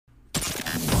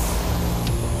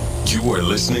You are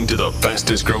listening to the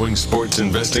fastest growing sports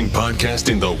investing podcast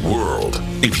in the world.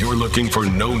 If you're looking for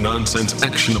no-nonsense,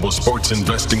 actionable sports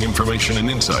investing information and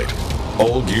insight,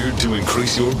 all geared to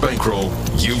increase your bankroll,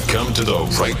 you've come to the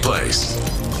right place.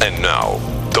 And now,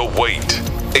 the wait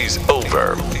is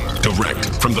over. Direct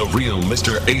from the real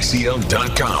Mr.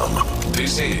 ACL.com,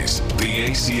 this is the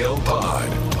ACL Pod,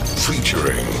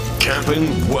 featuring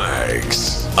Cap'n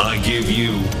Wags. I give you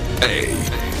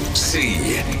ACL.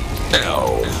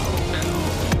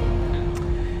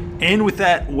 And with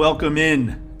that, welcome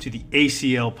in to the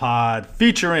ACL Pod,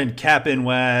 featuring Cap'n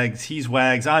Wags. He's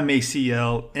Wags, I'm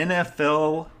ACL.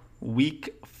 NFL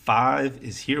Week 5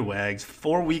 is here, Wags.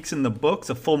 4 weeks in the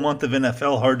books, a full month of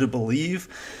NFL. Hard to believe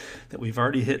that we've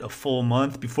already hit a full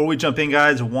month. Before we jump in,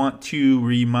 guys, I want to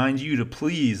remind you to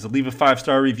please leave a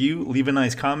 5-star review, leave a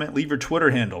nice comment, leave your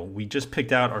Twitter handle. We just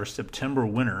picked out our September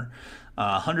winner.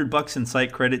 $100 in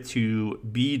site credit to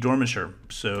B. Dormisher.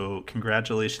 So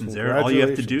congratulations there. All you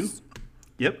have to do.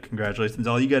 Yep, congratulations.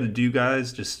 All you got to do,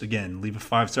 guys, just again, leave a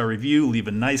 5-star review, leave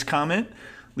a nice comment,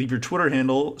 leave your Twitter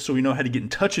handle so we know how to get in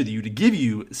touch with you to give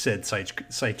you said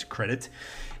site credit.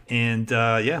 And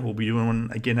we'll be doing one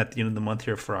again at the end of the month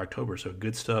here for October. So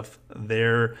good stuff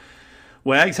there.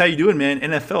 Wags, how you doing, man?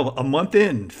 NFL, a month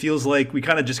in, feels like we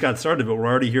kind of just got started, but we're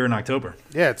already here in October.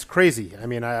 Yeah, it's crazy. I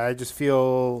mean, I just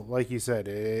feel, like you said,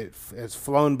 it's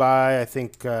flown by. I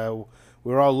think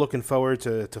we're all looking forward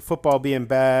to football being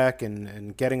back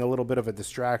and getting a little bit of a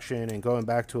distraction and going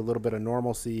back to a little bit of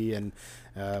normalcy. And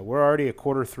we're already a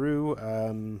quarter through,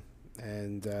 and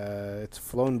it's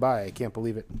flown by. I can't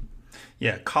believe it.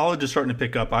 Yeah, college is starting to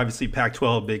pick up. Obviously,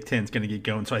 Pac-12, Big Ten is going to get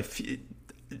going. So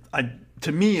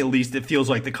to me, at least, it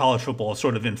feels like the college football is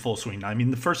sort of in full swing. I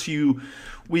mean, the first few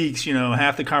weeks,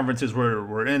 half the conferences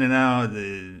were in and out,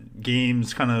 the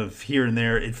games kind of here and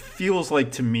there. It feels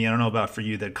like to me, I don't know about for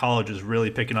you, that college is really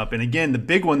picking up. And again, the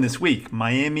big one this week,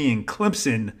 Miami and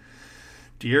Clemson.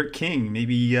 D'Eriq King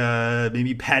maybe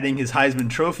padding his Heisman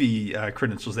Trophy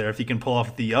credentials there if he can pull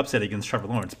off the upset against Trevor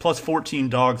Lawrence. Plus 14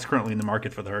 dogs currently in the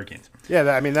market for the Hurricanes. Yeah,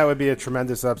 that would be a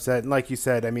tremendous upset. And like you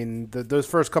said, I mean, those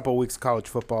first couple of weeks of college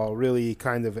football really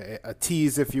kind of a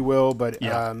tease, if you will. But,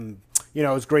 yeah. It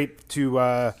was great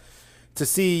to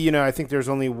see, I think there's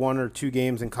only 1 or 2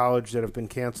 games in college that have been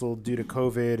canceled due to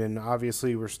COVID. And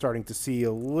obviously we're starting to see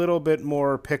a little bit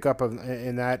more pickup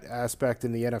in that aspect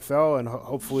in the NFL. And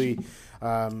hopefully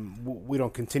we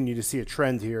don't continue to see a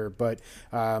trend here, but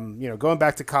going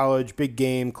back to college, big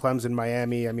game, Clemson,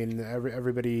 Miami. I mean,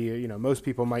 everybody, most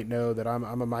people might know that I'm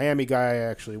a Miami guy. I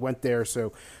actually went there,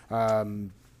 so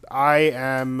I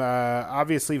am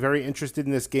obviously very interested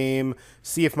in this game.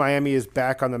 See if Miami is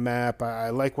back on the map. I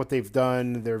like what they've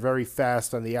done. They're very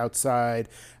fast on the outside.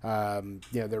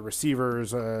 Their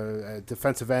receivers,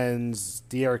 defensive ends.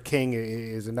 D'Eriq King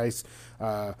is a nice.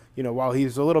 While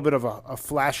he's a little bit of a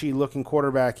flashy-looking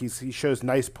quarterback, he shows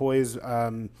nice poise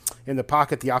in the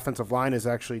pocket. The offensive line has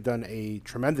actually done a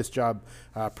tremendous job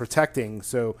protecting.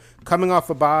 So coming off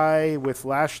a bye with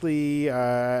Lashley,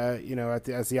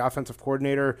 as the offensive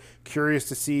coordinator, curious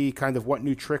to see kind of what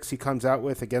new tricks he comes out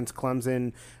with against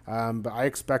Clemson. But I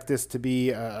expect this to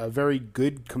be a very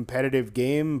good competitive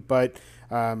game, but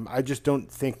I just don't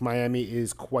think Miami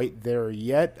is quite there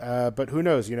yet, but who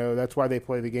knows? That's why they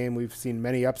play the game. We've seen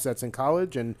many upsets in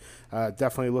college, and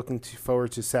definitely looking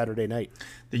forward to Saturday night.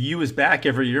 The U is back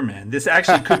every year, man. This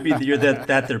actually could be the year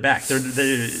that they're back.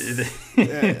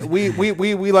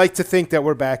 We like to think that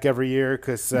we're back every year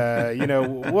because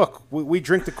look, we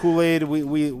drink the Kool-Aid.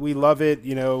 We love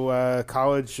it.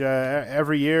 College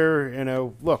every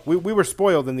year. Look, we were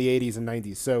spoiled in the 80s and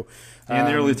 90s, so. In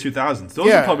the early 2000s.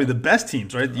 Those are probably the best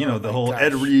teams, right? The whole gosh.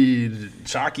 Ed Reed,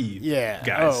 Shockey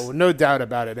guys. Oh, no doubt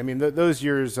about it. I mean, those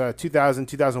years, 2000,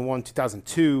 2001,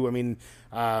 2002, I mean,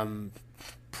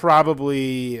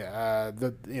 probably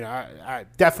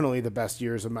definitely the best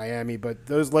years of Miami, but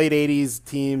those late 80s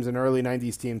teams and early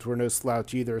 90s teams were no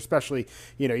slouch either, especially,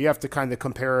 you have to kind of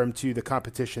compare them to the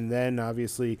competition then.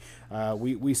 Obviously,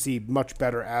 we see much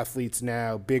better athletes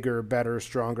now, bigger, better,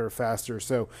 stronger, faster.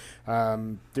 So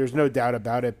there's no doubt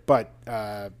about it, but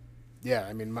yeah,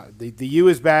 I mean, the U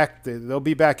is back. They'll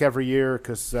be back every year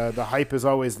because the hype is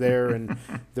always there, and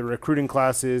the recruiting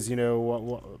classes,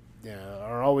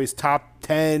 are always top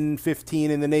 10, 15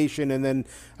 in the nation. And then,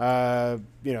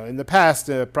 in the past,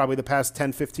 probably the past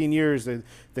 10, 15 years,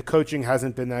 the coaching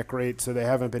hasn't been that great, so they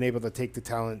haven't been able to take the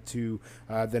talent to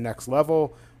the next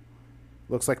level.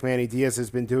 Looks like Manny Diaz has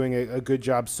been doing a good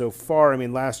job so far. I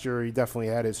mean, last year he definitely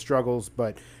had his struggles,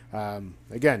 but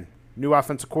again, new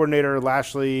offensive coordinator,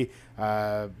 Lashley,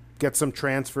 get some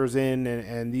transfers in,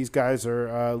 and these guys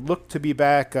are look to be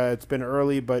back. It's been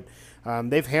early, but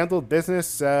they've handled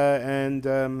business, and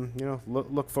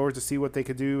look forward to see what they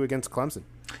could do against Clemson.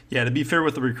 Yeah, to be fair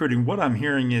with the recruiting, what I'm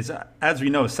hearing is, as we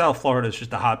know, South Florida is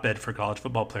just a hotbed for college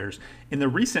football players. In the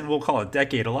recent, we'll call it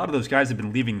decade, a lot of those guys have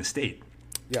been leaving the state.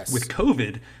 Yes. With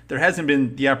COVID, there hasn't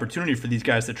been the opportunity for these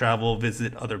guys to travel,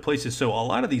 visit other places. So a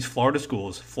lot of these Florida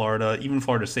schools, Florida, even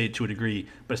Florida State to a degree,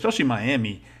 but especially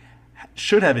Miami,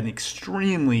 should have an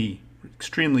extremely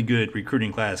good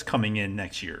recruiting class coming in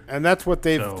next year. And that's what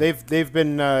they've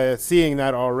been seeing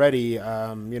that already.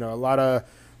 A lot of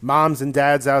moms and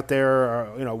dads out there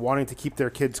are, wanting to keep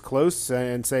their kids close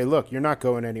and say, look, you're not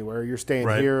going anywhere. You're staying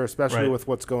here, especially with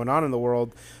what's going on in the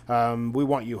world. We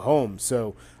want you home.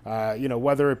 So,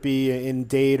 whether it be in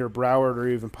Dade or Broward or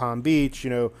even Palm Beach,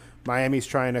 Miami's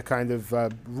trying to kind of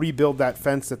rebuild that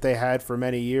fence that they had for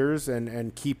many years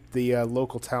and keep the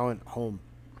local talent home.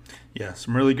 Yeah,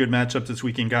 some really good matchups this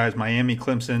weekend, guys. Miami,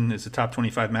 Clemson is a top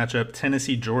 25 matchup.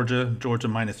 Tennessee, Georgia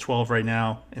minus 12 right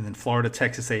now. And then Florida,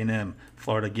 Texas A&M.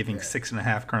 Florida giving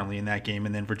 6.5 currently in that game.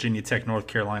 And then Virginia Tech, North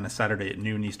Carolina, Saturday at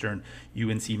noon Eastern.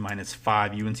 UNC minus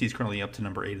 5. UNC is currently up to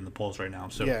number 8 in the polls right now.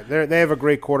 So yeah, they have a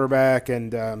great quarterback.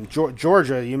 And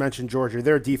Georgia, you mentioned Georgia.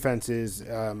 Their defense is,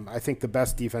 I think, the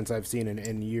best defense I've seen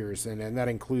in years. And that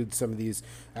includes some of these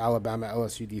Alabama,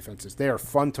 LSU defenses. They are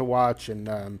fun to watch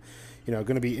and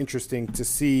going to be interesting to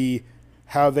see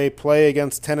how they play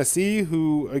against Tennessee,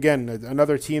 who, again,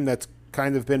 another team that's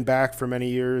kind of been back for many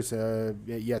years,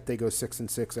 yet they go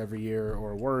 6-6 every year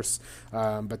or worse.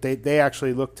 But they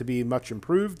actually look to be much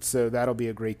improved, so that'll be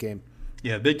a great game.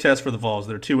 Yeah, big test for the Vols.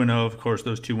 They're 2-0, of course,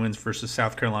 those 2 wins versus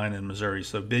South Carolina and Missouri.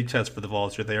 So big test for the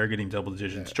Vols here. They are getting double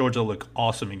digits. Yeah. Georgia looked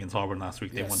awesome against Auburn last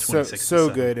week. They won 26-7.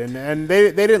 So good. And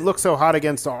they didn't look so hot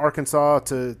against Arkansas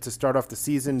to start off the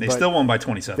season. They still won by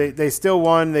 27. They still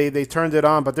won. They turned it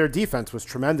on, but their defense was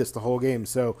tremendous the whole game.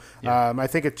 So I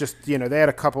think it just, they had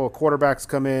a couple of quarterbacks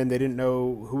come in. They didn't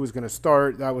know who was going to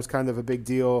start. That was kind of a big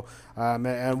deal.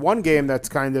 And one game that's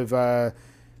kind of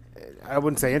I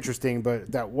wouldn't say interesting,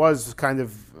 but that was kind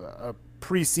of a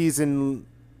preseason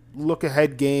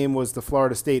look-ahead game was the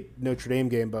Florida State Notre Dame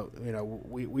game. But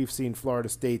we've seen Florida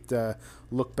State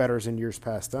look better in years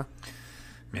past, huh?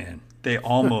 Man, they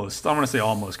almost. I want to say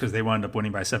almost because they wound up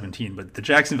winning by 17. But the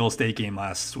Jacksonville State game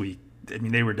last week, I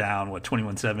mean, they were down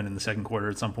 21-7 in the second quarter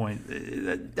at some point.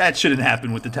 That shouldn't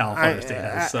happen with the talent Florida State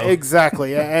has. So.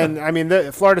 Exactly, and I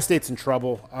mean, Florida State's in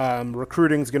trouble.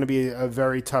 Recruiting is going to be a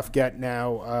very tough get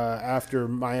now after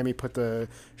Miami put the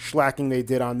schlacking they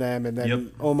did on them, and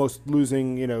then almost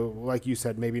losing. Like you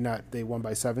said, maybe not. They won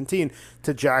by 17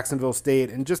 to Jacksonville State,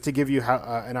 and just to give you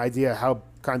an idea how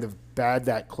kind of bad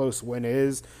that close win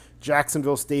is,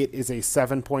 Jacksonville State is a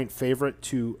 7-point favorite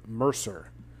to Mercer.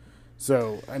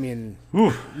 So, I mean,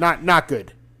 not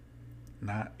good.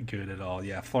 Not good at all.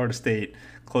 Yeah, Florida State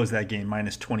closed that game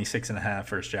minus 26.5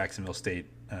 versus Jacksonville State,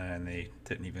 and they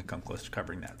didn't even come close to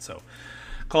covering that. So,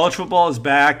 college football is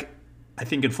back, I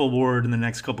think, in full board in the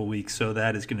next couple of weeks, so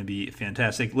that is going to be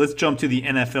fantastic. Let's jump to the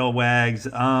NFL, Wags.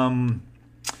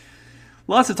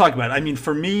 Lots to talk about. I mean,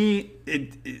 for me,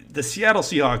 the Seattle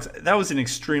Seahawks, that was an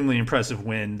extremely impressive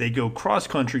win. They go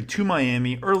cross-country to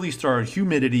Miami, early start,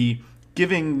 humidity,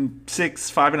 giving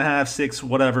 6, 5.5, 6,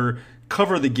 whatever,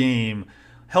 cover the game,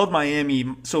 held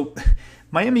Miami. So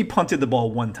Miami punted the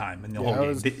ball one time in the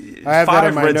whole game. I have 5 that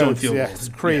in my red zone notes. field Yeah, goals.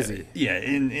 it's crazy. Yeah.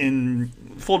 In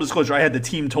full disclosure, I had the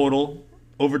team total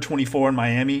over 24 in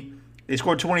Miami. They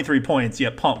scored 23 points,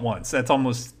 yet punt once. That's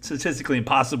almost statistically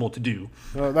impossible to do.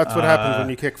 Well, that's what happens when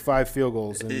you kick 5 field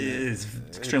goals. And it's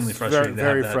extremely frustrating.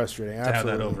 Very frustrating. To have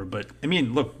that over. But, I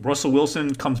mean, look, Russell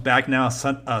Wilson comes back now.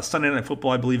 Sunday Night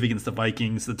Football, I believe, against the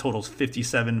Vikings. The total's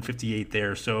 57-58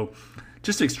 there. So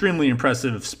just extremely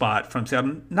impressive spot from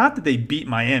Seattle. Not that they beat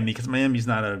Miami, because Miami's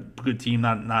not a good team,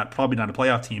 probably not a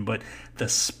playoff team, but the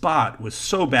spot was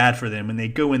so bad for them. When they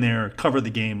go in there, cover the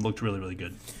game, looked really, really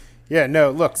good. Yeah,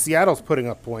 no, look, Seattle's putting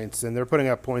up points, and they're putting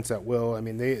up points at will. I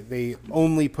mean, they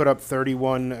only put up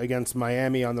 31 against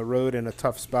Miami on the road in a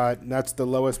tough spot, and that's the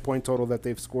lowest point total that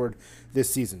they've scored this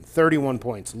season. 31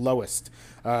 points, lowest.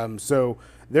 So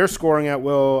they're scoring at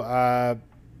will.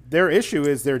 Their issue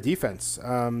is their defense.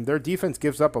 Their defense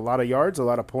gives up a lot of yards, a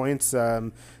lot of points.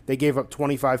 They gave up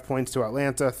 25 points to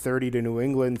Atlanta, 30 to New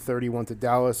England, 31 to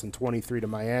Dallas, and 23 to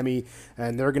Miami.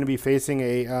 And they're going to be facing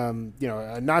a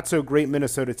not so great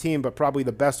Minnesota team, but probably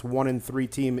the best 1-3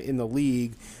 team in the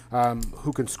league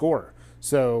who can score.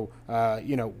 So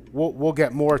we'll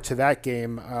get more to that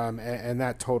game and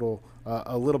that total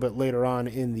a little bit later on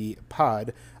in the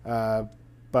pod.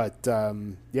 But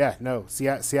yeah, no,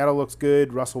 Seattle looks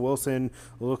good. Russell Wilson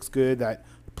looks good. That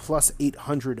plus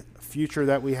 800 future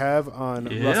that we have on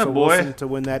Russell Wilson to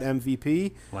win that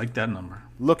MVP. Like that number.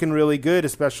 Looking really good,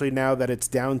 especially now that it's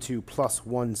down to plus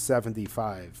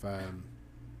 175.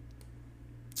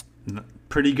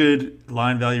 Pretty good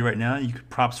line value right now. You could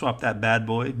prop swap that bad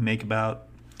boy, make about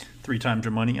 3 times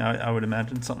your money, I would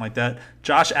imagine, something like that.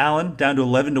 Josh Allen down to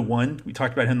 11-1. We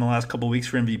talked about him the last couple of weeks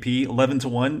for MVP.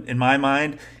 11-1. In my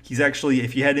mind, he's actually,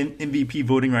 if you had MVP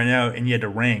voting right now and you had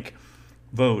to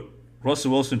vote,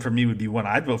 Russell Wilson for me would be one.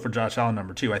 I'd vote for Josh Allen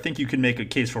number 2. I think you can make a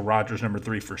case for Rodgers number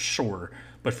 3 for sure.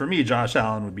 But for me, Josh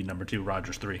Allen would be number 2,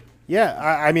 Rodgers 3. Yeah,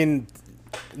 I mean,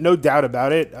 no doubt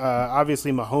about it.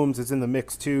 Obviously, Mahomes is in the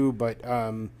mix too. But,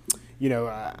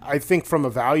 I think from a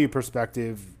value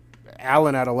perspective,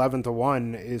 Allen at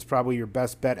 11-1 is probably your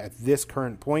best bet at this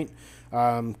current point,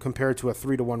 compared to a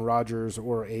 3-1 Rodgers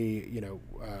or a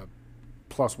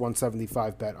plus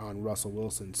 175 bet on Russell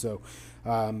Wilson. So,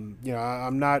 I'm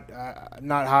not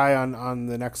high on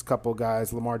the next couple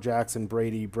guys: Lamar Jackson,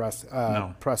 Brady,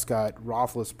 Prescott,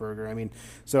 Roethlisberger. I mean,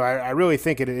 so I really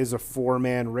think it is a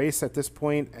 4-man race at this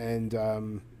point,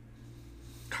 and.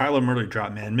 Kyler Murray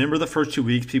dropped, man. Remember the first 2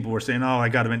 weeks, people were saying, I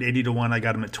got him at 80-1, I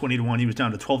got him at 20-1. He was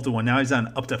down to 12-1. Now he's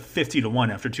down up to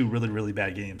 50-1 after 2 really, really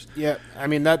bad games. Yeah, I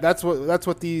mean that's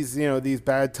what these these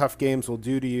bad tough games will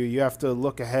do to you. You have to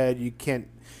look ahead. You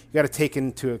got to take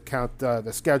into account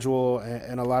the schedule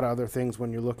and a lot of other things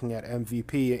when you're looking at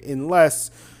MVP,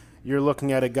 unless you're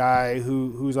looking at a guy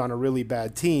who's on a really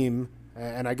bad team.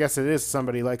 And I guess it is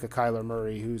somebody like a Kyler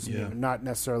Murray who's not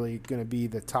necessarily going to be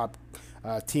the top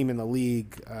team in the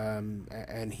league,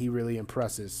 and he really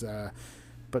impresses.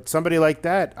 But somebody like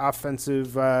that,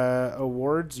 offensive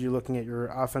awards, you're looking at your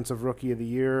offensive rookie of the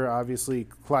year. Obviously,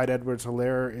 Clyde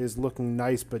Edwards-Helaire is looking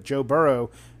nice, but Joe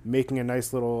Burrow making a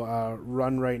nice little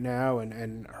run right now,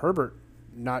 and Herbert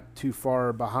not too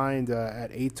far behind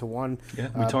at 8-1. Yeah,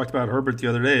 we talked about Herbert the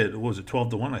other day. What was it,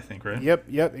 12-1, I think, right?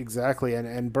 Yep, exactly.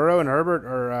 And Burrow and Herbert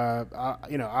are,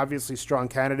 obviously strong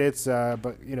candidates,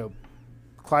 but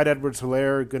Clyde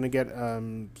Edwards-Helaire going to get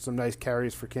some nice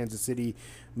carries for Kansas City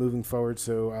moving forward,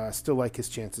 so still like his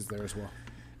chances there as well.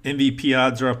 MVP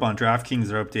odds are up on DraftKings.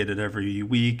 They're updated every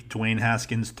week. Dwayne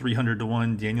Haskins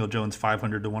 300-1, Daniel Jones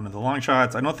 500-1 of the long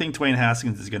shots. I don't think Dwayne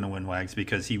Haskins is going to win, Wags,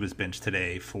 because he was benched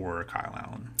today for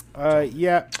Kyle Allen.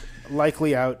 Yeah,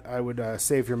 likely out. I would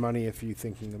save your money if you're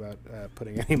thinking about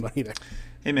putting any money there.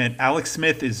 Hey man, Alex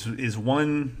Smith is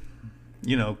one.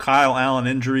 Kyle Allen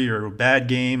injury or a bad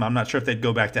game. I'm not sure if they'd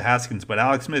go back to Haskins, but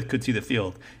Alex Smith could see the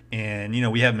field. And,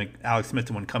 we have Alex Smith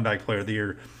to win comeback player of the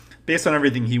year. Based on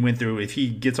everything he went through, if he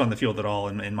gets on the field at all,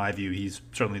 in my view, he's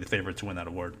certainly the favorite to win that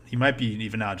award. He might be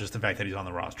even now just the fact that he's on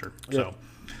the roster. Yep. So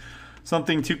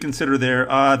something to consider there.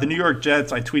 The New York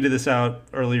Jets, I tweeted this out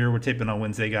earlier. We're taping on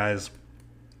Wednesday, guys.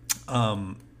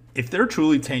 If they're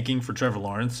truly tanking for Trevor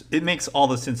Lawrence, it makes all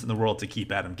the sense in the world to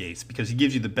keep Adam Gase because he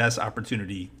gives you the best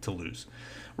opportunity to lose,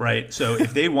 right? So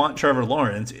if they want Trevor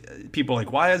Lawrence, people are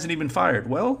like, why hasn't he been fired?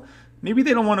 Well, maybe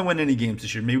they don't want to win any games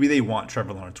this year. Maybe they want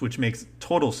Trevor Lawrence, which makes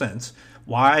total sense.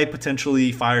 Why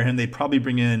potentially fire him? They'd probably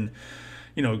bring in,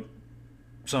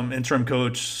 some interim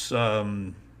coach,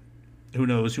 who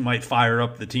knows, who might fire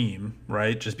up the team,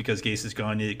 right? Just because Gase is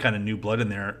gone, you kind of new blood in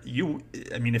there.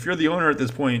 If you're the owner at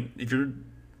this point, if you're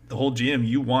the whole GM,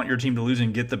 you want your team to lose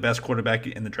and get the best quarterback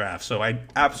in the draft. So I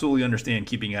absolutely understand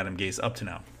keeping Adam Gase up to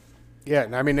now. Yeah,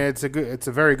 I mean it's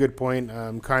a very good point.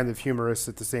 Kind of humorous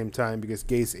at the same time because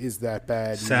Gase is that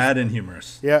bad. Sad and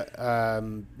humorous. Yeah,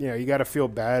 you got to feel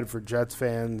bad for Jets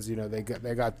fans. They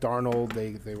got Darnold.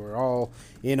 They were all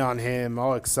in on him,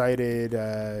 all excited.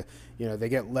 They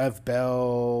get Lev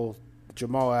Bell,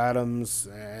 Jamal Adams,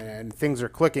 and things are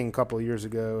clicking a couple of years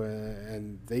ago,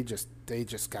 and they just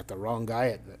got the wrong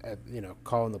guy at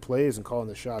calling the plays and calling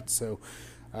the shots. So,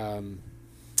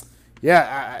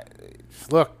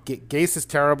 look, Gase is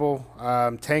terrible.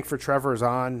 Tank for Trevor is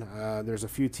on. There's a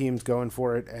few teams going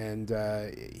for it, and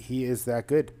he is that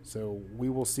good. So we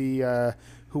will see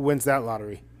who wins that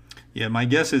lottery. Yeah, my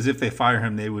guess is if they fire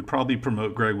him, they would probably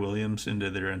promote Greg Williams into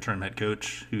their interim head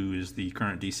coach, who is the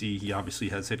current DC. He obviously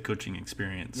has head coaching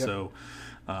experience. Yep. So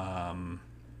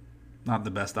not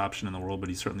the best option in the world, but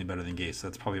he's certainly better than Gase.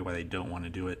 That's probably why they don't want to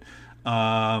do it.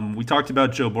 We talked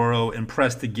about Joe Burrow,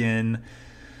 impressed again.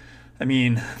 I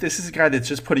mean, this is a guy that's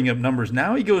just putting up numbers.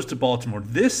 Now he goes to Baltimore.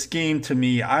 This game, to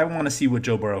me, I want to see what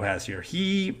Joe Burrow has here.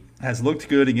 He has looked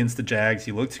good against the Jags.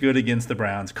 He looked good against the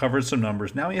Browns, covered some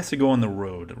numbers. Now he has to go on the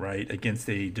road, right, against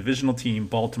a divisional team,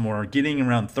 Baltimore, getting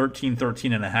around 13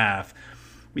 and a half.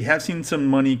 we have seen some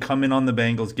money come in on the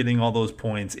Bengals getting all those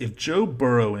points. If Joe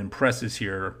Burrow impresses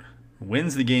here,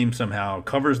 wins the game somehow,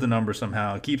 covers the number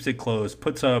somehow, keeps it close,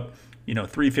 puts up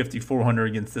 350, 400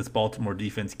 against this Baltimore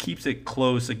defense, keeps it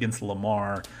close against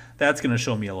Lamar, that's going to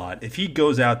show me a lot. If he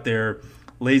goes out there,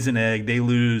 lays an egg, they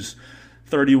lose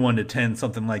 31-10,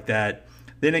 something like that,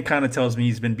 then it kind of tells me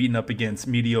he's been beaten up against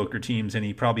mediocre teams and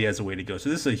he probably has a way to go. So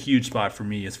this is a huge spot for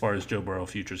me as far as Joe Burrow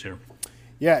futures here.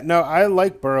 Yeah, no, I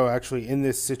like Burrow actually in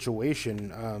this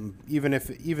situation,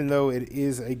 even though it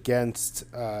is against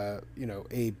a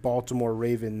Baltimore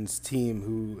Ravens team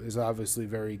who is obviously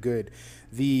very good.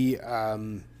 The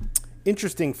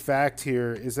interesting fact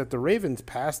here is that the Ravens'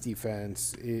 pass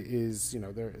defense is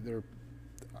they're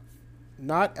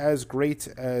not as great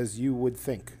as you would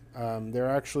think. They're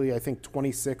actually, I think,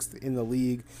 26th in the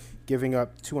league, giving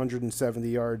up 270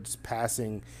 yards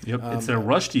passing. Yep, it's their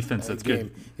rush defense that's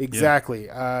good. Exactly.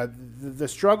 Yeah. The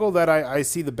struggle that I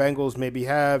see the Bengals maybe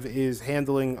have is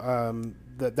handling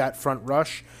that front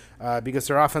rush because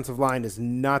their offensive line is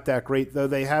not that great, though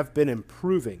they have been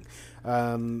improving.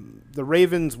 The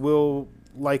Ravens will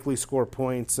likely score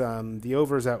points. The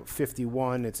over is at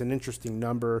 51. It's an interesting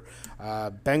number.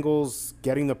 Bengals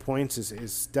getting the points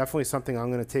is definitely something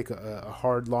I'm going to take a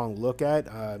hard, long look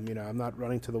at. I'm not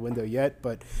running to the window yet,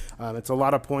 but it's a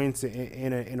lot of points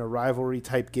in a rivalry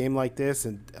type game like this.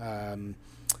 And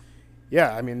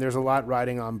there's a lot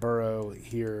riding on Burrow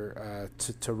here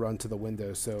to run to the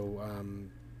window. So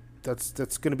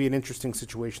that's going to be an interesting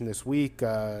situation this week.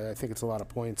 I think it's a lot of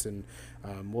points, and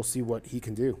we'll see what he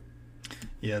can do.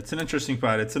 Yeah, it's an interesting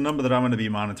spot. It's a number that I'm going to be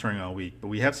monitoring all week. But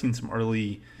we have seen some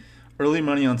early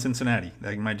money on Cincinnati.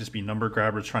 That might just be number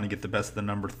grabbers trying to get the best of the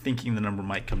number, thinking the number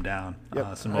might come down. Yep.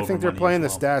 I think they're playing the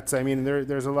stats. I mean,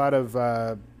 there's a lot of,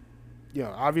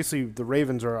 obviously the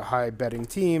Ravens are a high betting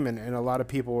team, and a lot of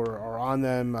people are on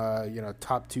them.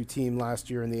 Top 2 team last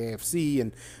year in the AFC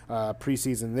and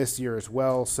preseason this year as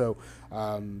well. So,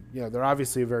 they're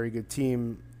obviously a very good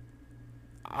team.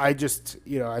 I just,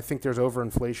 I think there's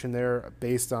overinflation there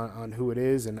based on who it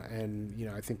is, and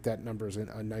I think that number is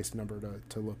a nice number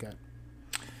to look at.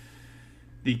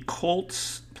 The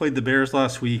Colts played the Bears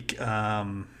last week.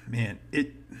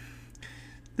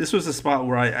 This was a spot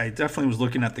where I definitely was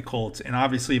looking at the Colts, and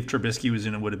obviously if Trubisky was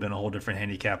in, it would have been a whole different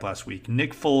handicap last week.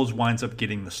 Nick Foles winds up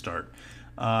getting the start.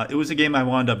 It was a game I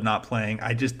wound up not playing.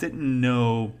 I just didn't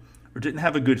know or didn't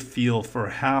have a good feel for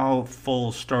how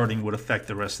Foles starting would affect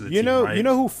the rest of the team. Right? You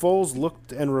know who Foles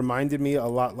looked and reminded me a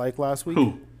lot like last week?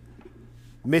 Who?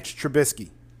 Mitch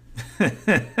Trubisky.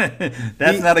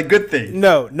 That's not a good thing.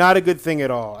 No, not a good thing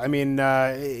at all. I mean,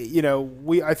 I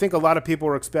think a lot of people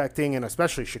were expecting, and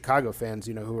especially Chicago fans,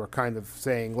 who are kind of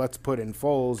saying, let's put in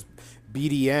Foles,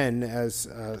 BDN, as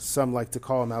some like to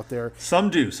call him out there. Some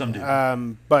do.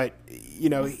 But,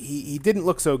 he didn't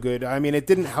look so good. I mean, it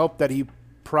didn't help that he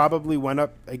probably went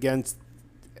up against,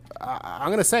 I'm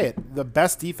going to say it, the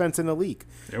best defense in the league.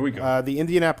 There we go. The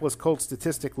Indianapolis Colts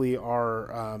statistically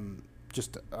are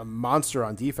just a monster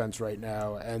on defense right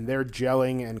now, and they're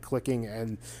gelling and clicking,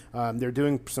 and they're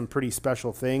doing some pretty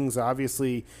special things.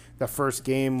 Obviously, the first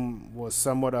game was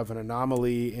somewhat of an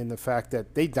anomaly in the fact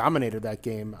that they dominated that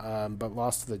game, but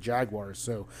lost to the Jaguars.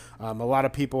 So a lot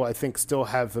of people, I think, still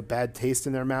have a bad taste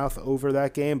in their mouth over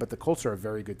that game, but the Colts are a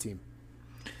very good team.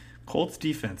 Colts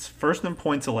defense, first in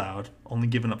points allowed, only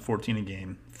giving up 14 a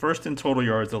game. First in total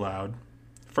yards allowed.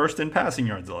 First in passing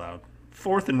yards allowed.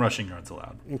 Fourth in rushing yards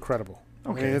allowed. Incredible.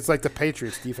 Okay. I mean, it's like the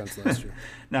Patriots defense last year.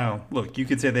 Now, look, you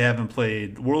could say they haven't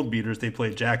played world beaters. They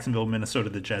played Jacksonville, Minnesota,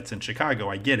 the Jets, and Chicago.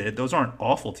 I get it. Those aren't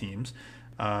awful teams.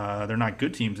 They're not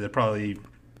good teams. They're probably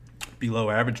below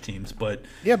average teams. But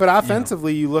yeah, but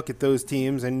offensively, you look at those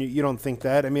teams and you don't think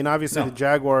that. I mean, obviously the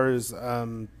Jaguars, I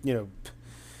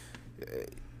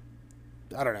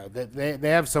don't know. They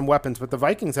have some weapons, but the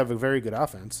Vikings have a very good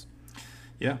offense.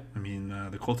 Yeah, I mean,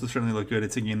 the Colts certainly look good.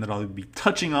 It's a game that I'll be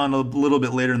touching on a little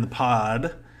bit later in the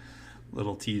pod.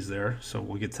 Little tease there, so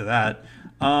we'll get to that.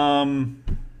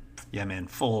 Yeah, man,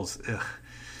 Foles,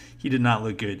 he did not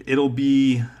look good. It'll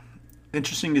be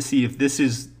interesting to see if this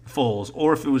is Foles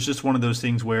or if it was just one of those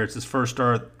things where it's his first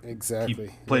start. Exactly.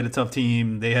 He played a tough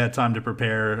team. They had time to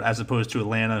prepare, as opposed to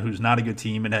Atlanta, who's not a good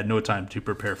team and had no time to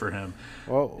prepare for him.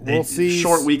 Well, we'll see.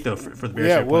 Short week, though, for the Bears.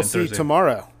 Yeah, we'll see Thursday.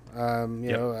 Tomorrow.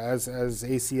 As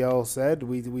ACL said,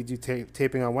 we do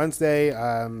taping on Wednesday.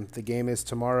 The game is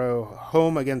tomorrow,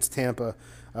 home against Tampa.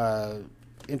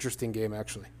 Interesting game,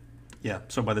 actually. Yeah,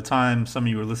 so by the time some of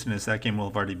you are listening to this, that game will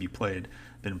have already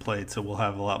been played, so we'll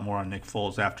have a lot more on Nick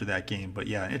Foles after that game. But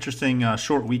yeah, interesting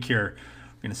short week here.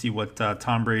 We're going to see what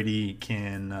Tom Brady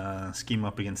can scheme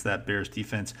up against that Bears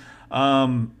defense.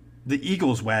 the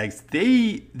Eagles, Wags,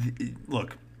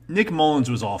 look, Nick Mullins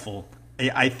was awful.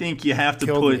 I think you have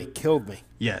to killed me.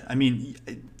 Yeah, I mean,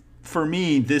 for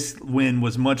me, this win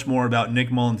was much more about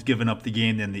Nick Mullins giving up the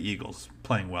game than the Eagles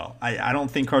playing well. I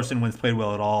don't think Carson Wentz played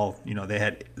well at all. You know,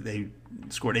 they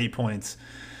scored 8 points,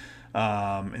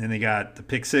 and then they got the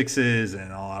pick sixes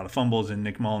and a lot of fumbles and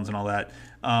Nick Mullins and all that.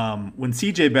 When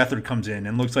C.J. Beathard comes in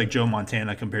and looks like Joe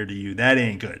Montana compared to you, that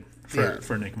ain't good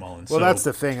for Nick Mullins. Well, that's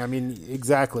the thing. I mean,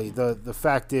 exactly. The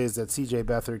fact is that C.J.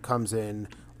 Beathard comes in,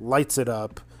 lights it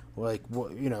up. Like,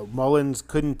 you know, Mullins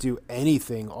couldn't do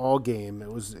anything all game.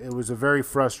 It was a very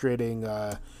frustrating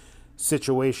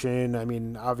situation. I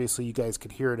mean, obviously you guys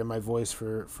could hear it in my voice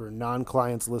for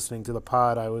non-clients listening to the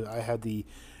pod. I had the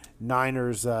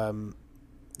Niners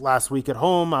last week at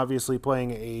home, obviously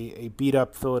playing a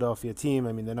beat-up Philadelphia team.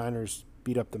 I mean, the Niners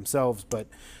beat up themselves, but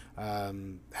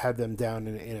had them down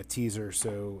in a teaser.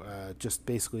 So just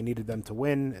basically needed them to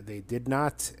win. They did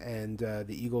not, and the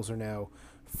Eagles are now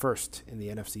first in the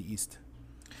NFC East.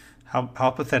 How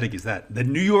pathetic is that? The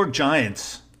New York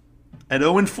Giants at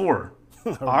 0-4,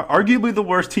 arguably the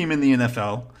worst team in the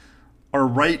NFL, are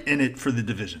right in it for the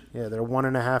division. Yeah, they're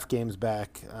 1.5 games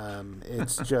back.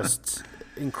 It's just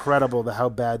incredible how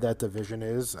bad that division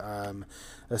is,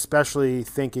 especially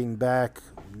thinking back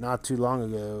not too long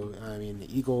ago. I mean,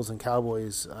 the Eagles and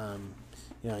Cowboys,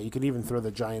 you know, you could even throw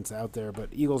the Giants out there, but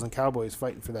Eagles and Cowboys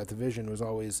fighting for that division was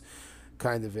always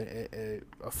kind of a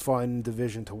fun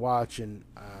division to watch, and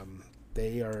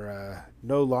they are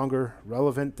no longer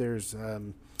relevant. There's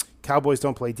Cowboys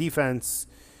don't play defense,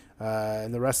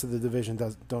 and the rest of the division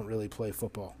don't really play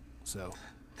football. So,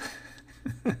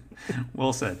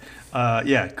 well said.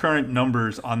 Current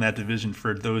numbers on that division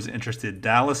for those interested: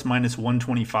 Dallas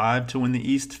 -125 to win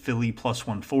the East, Philly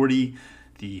 +140,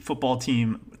 the football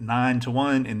team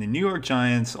 9-1, and the New York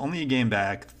Giants only a game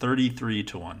back,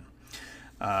 33-1.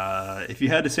 If you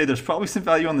had to say, there's probably some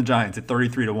value on the Giants at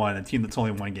 33-1, a team that's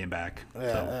only one game back.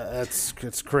 Yeah,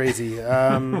 it's crazy.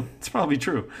 It's probably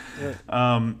true.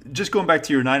 Yeah. Just going back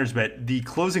to your Niners bet, the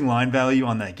closing line value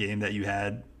on that game that you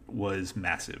had was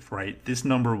massive, right? This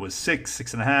number was 6,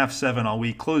 6.5, 7 all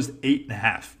week, closed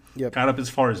 8.5. Yep. Got up as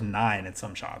far as 9 at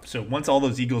some shops. So once all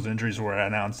those Eagles injuries were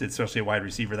announced, especially a wide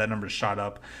receiver, that number shot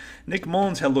up. Nick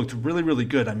Mullins had looked really, really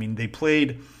good. I mean, he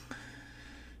played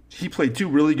 2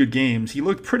 really good games. He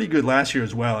looked pretty good last year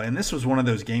as well. And this was one of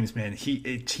those games, man.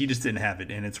 He just didn't have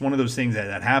it. And it's one of those things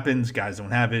that happens. Guys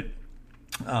don't have it.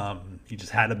 He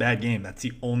just had a bad game. That's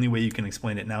the only way you can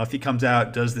explain it. Now, if he comes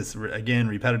out, does this again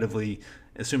repetitively,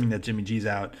 assuming that Jimmy G's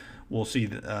out, we'll see.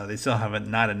 They still haven't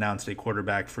not announced a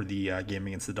quarterback for the game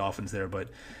against the Dolphins there. But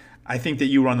I think that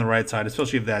you were on the right side,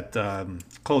 especially of that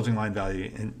closing line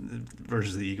value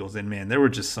versus the Eagles. And, man, there were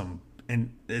just some –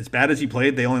 and as bad as he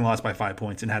played, they only lost by 5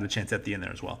 points and had a chance at the end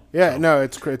there as well. Yeah, so, no,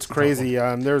 it's crazy.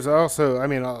 There's also, I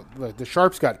mean, the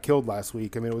Sharps got killed last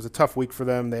week. I mean, it was a tough week for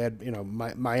them. They had, you know,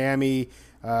 Miami.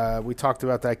 We talked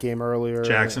about that game earlier.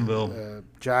 Jacksonville.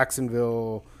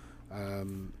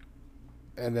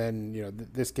 And then, you know,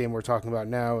 this game we're talking about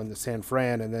now in the San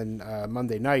Fran, and then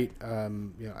Monday night,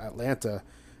 you know, Atlanta.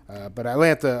 But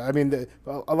Atlanta, I mean,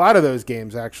 a lot of those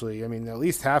games, actually, I mean, at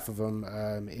least half of them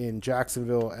in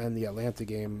Jacksonville and the Atlanta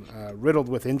game, riddled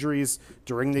with injuries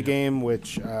during the game,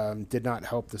 which did not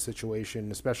help the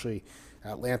situation, especially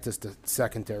Atlanta's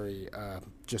secondary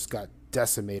just got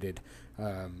decimated.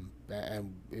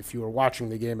 And if you were watching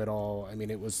the game at all, I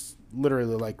mean, it was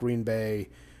literally like Green Bay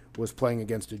was playing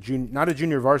against not a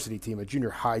junior varsity team, a junior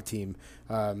high team.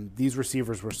 These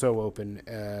receivers were so open.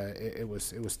 It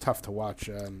was tough to watch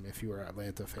if you were an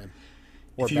Atlanta fan.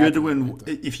 If you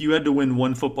had to win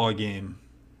one football game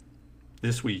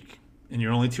this week, and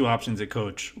your only 2 options at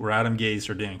coach were Adam Gase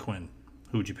or Dan Quinn,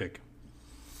 who would you pick?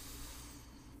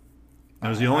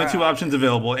 Those are the only 2 options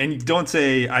available, and don't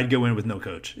say I'd go in with no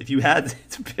coach. If you had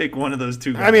to pick one of those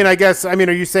 2 guys. I mean,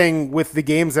 are you saying with the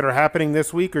games that are happening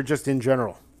this week or just in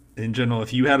general? In general,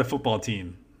 if you had a football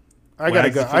team, I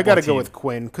gotta go with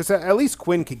Quinn, because at least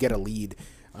Quinn could get a lead,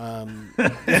 right?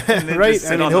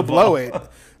 I mean, he'll blow it,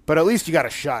 but at least you got a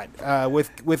shot.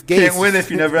 With Gase, can't win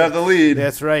if you never have the lead.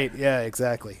 That's right. Yeah,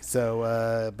 exactly.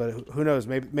 So, but who knows?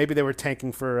 Maybe they were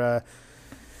tanking for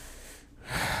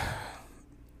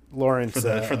Lawrence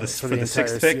for the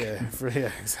 6th pick. Yeah,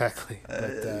 exactly.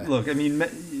 But, look, I mean,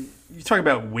 you talk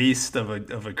about waste of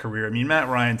a career. I mean, Matt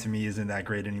Ryan to me isn't that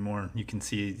great anymore. You can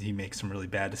see he makes some really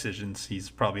bad decisions. He's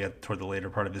probably toward the later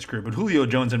part of his career. But Julio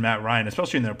Jones and Matt Ryan,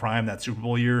 especially in their prime, that Super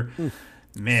Bowl year,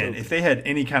 man, if they had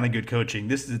any kind of good coaching,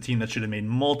 this is a team that should have made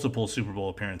multiple Super Bowl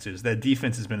appearances. That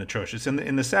defense has been atrocious.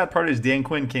 And the sad part is Dan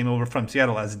Quinn came over from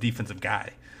Seattle as a defensive guy.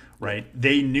 right?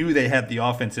 They knew they had the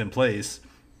offense in place.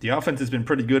 The offense has been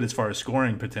pretty good as far as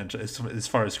scoring potential, as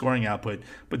far as scoring output,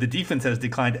 but the defense has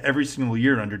declined every single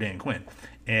year under Dan Quinn.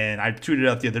 And I tweeted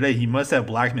out the other day, he must have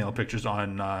blackmail pictures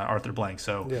on Arthur Blank.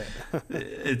 So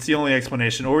it's the only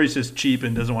explanation. Or he's just cheap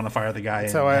and doesn't want to fire the guy.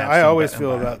 So I always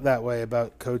feel that way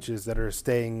about coaches that are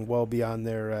staying well beyond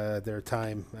their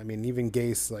time. I mean, even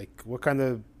Gase, like, what kind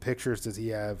of pictures does he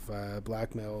have?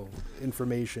 Blackmail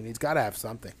information. He's got to have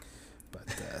something. But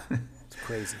it's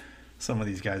crazy. Some of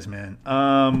these guys, man.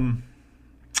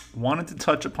 Wanted to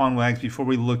touch upon, Wags, before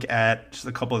we look at just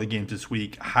a couple of the games this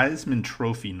week. Heisman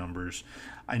Trophy numbers.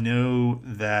 I know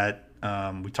that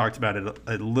we talked about it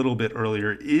a little bit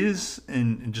earlier.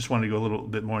 And just wanted to go a little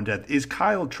bit more in depth, is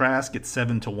Kyle Trask at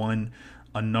 7-1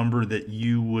 a number that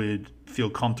you would feel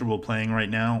comfortable playing right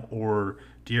now, or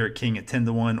D'Eriq King at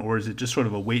 10-1, or is it just sort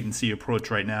of a wait-and-see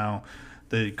approach right now?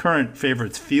 The current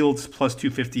favorites, Fields plus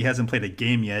 250, hasn't played a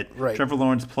game yet. Right. Trevor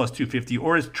Lawrence plus 250,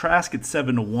 or is Trask at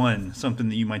 7-1 something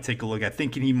that you might take a look at,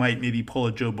 thinking he might maybe pull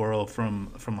a Joe Burrow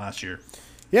from last year?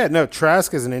 Yeah, no,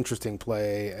 Trask is an interesting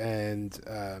play, and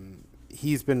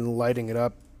he's been lighting it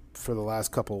up for the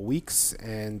last couple of weeks,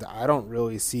 and I don't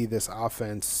really see this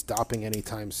offense stopping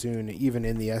anytime soon, even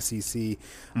in the SEC.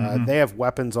 They have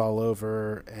weapons all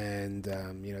over, and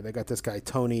they got this guy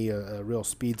Tony, a real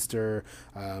speedster.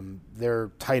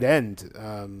 Their tight end,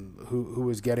 who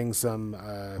was getting some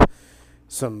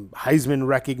Heisman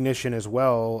recognition as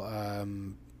well.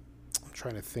 I'm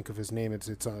trying to think of his name. It's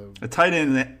a tight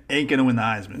end that ain't gonna win the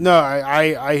Heisman. No,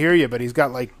 I hear you, but he's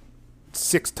got like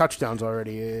 6 touchdowns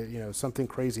already, something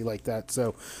crazy like that.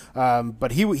 So,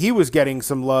 but he was getting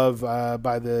some love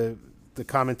by the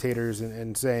commentators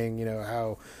and saying,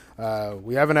 how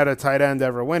we haven't had a tight end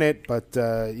ever win it, but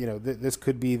this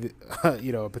could be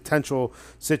a potential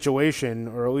situation,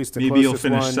 or at least the maybe he'll closest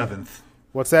finish one. 7th.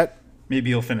 What's that? Maybe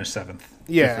he'll finish 7th.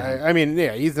 Yeah, I mean,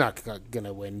 he's not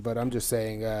gonna win, but I'm just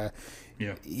saying.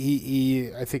 Yeah.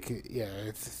 I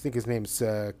think his name's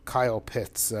Kyle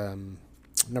Pitts.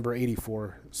 Number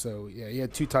 84. So yeah, he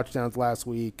had 2 touchdowns last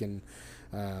week, and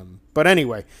but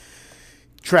anyway,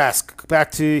 Trask,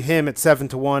 back to him at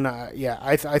 7-1.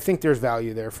 I think there's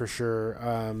value there for sure.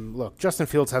 Look, Justin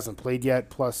Fields hasn't played yet,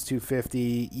 plus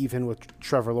 250, even with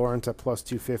Trevor Lawrence at plus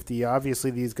 250. Obviously,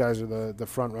 these guys are the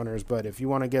front runners, but if you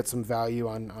want to get some value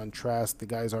on Trask, the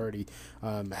guy's already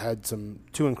had 2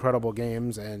 incredible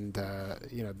games, and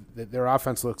their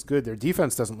offense looks good. Their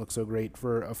defense doesn't look so great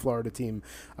for a Florida team.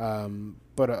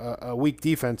 But a weak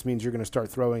defense means you're going to start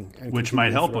throwing, which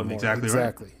might help them. Exactly right.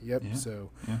 Exactly. Yep. Yeah. So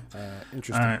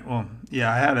interesting. All right. Well,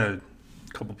 yeah, I had a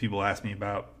couple people ask me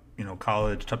about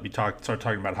college. Start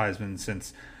talking about Heisman,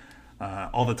 since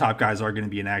all the top guys are going to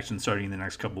be in action starting in the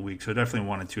next couple of weeks. So I definitely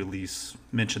wanted to at least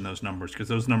mention those numbers, because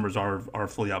those numbers are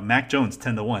fully out. Mac Jones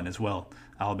 10-1 as well,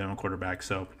 Alabama quarterback.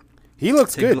 So he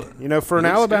looks good. For an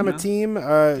Alabama team,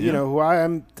 who I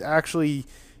am actually,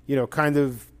 kind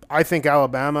of. I think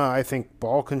Alabama, I think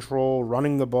ball control,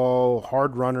 running the ball,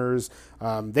 hard runners,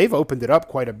 they've opened it up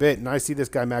quite a bit. And I see this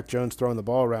guy, Mac Jones, throwing the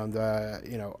ball around,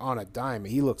 on a dime.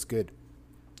 He looks good.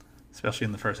 Especially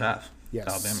in the first half. Yes.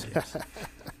 Alabama games,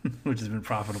 which has been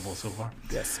profitable so far.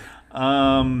 Yes.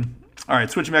 All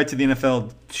right, switching back to the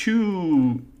NFL.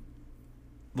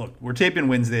 Look, we're taping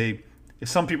Wednesday. If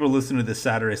some people are listening to this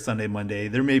Saturday, Sunday, Monday,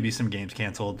 there may be some games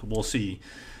canceled. We'll see.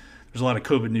 There's a lot of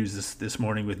COVID news this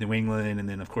morning with New England, and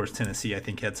then, of course, Tennessee, I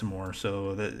think, had some more.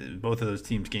 So both of those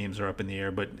teams' games are up in the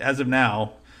air. But as of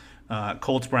now,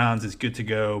 Colts-Browns is good to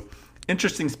go.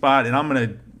 Interesting spot, and I'm going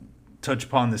to touch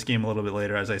upon this game a little bit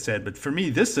later, as I said. But for me,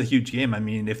 this is a huge game. I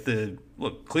mean,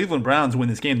 Cleveland Browns win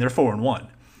this game, they're 4-1.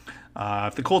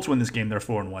 If the Colts win this game, they're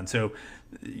 4-1. So,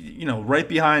 right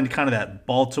behind kind of that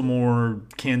Baltimore,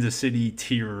 Kansas City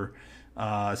tier,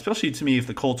 especially to me, if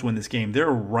the Colts win this game,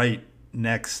 they're right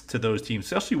next to those teams,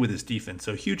 especially with his defense.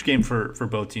 So huge game for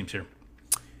both teams here.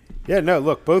 Yeah, no,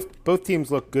 look, both teams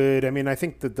look good. I mean, I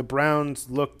think that the Browns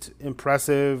looked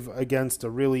impressive against a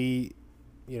really,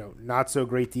 not so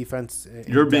great defense.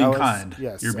 You're being Dallas. kind.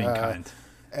 Yes, you're being kind,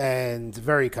 and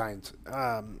very kind.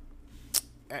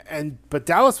 But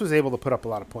Dallas was able to put up a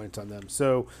lot of points on them.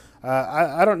 So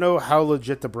I don't know how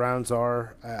legit the Browns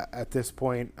are at this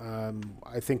point.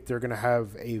 I think they're going to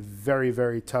have a very,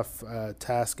 very tough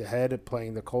task ahead at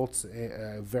playing the Colts,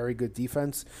 a very good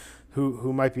defense,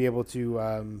 who might be able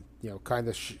to kind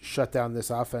of shut down this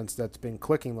offense that's been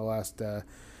clicking the last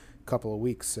couple of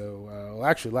weeks. So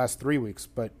actually last 3 weeks.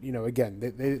 But again,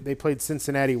 they played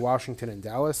Cincinnati, Washington, and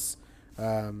Dallas.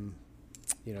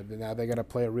 Now they got to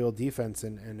play a real defense,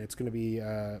 and it's going to be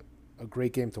a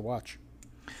great game to watch.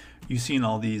 You've seen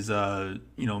all these,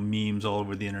 memes all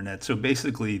over the internet. So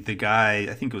basically, the guy,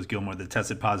 I think it was Gilmore, that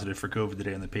tested positive for COVID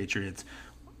today on the Patriots.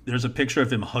 There's a picture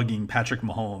of him hugging Patrick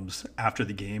Mahomes after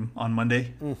the game on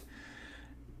Monday,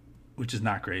 which is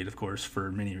not great, of course,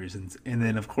 for many reasons. And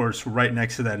then, of course, right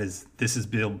next to that this is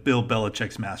Bill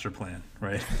Belichick's master plan,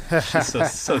 right? so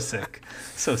sick,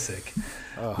 so sick.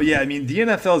 Oh. But yeah, I mean, the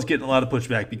NFL is getting a lot of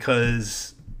pushback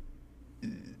because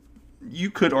you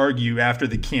could argue after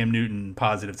the Cam Newton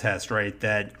positive test, right,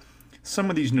 that some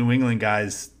of these New England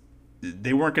guys,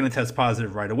 they weren't going to test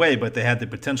positive right away, but they had the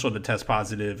potential to test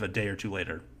positive a day or two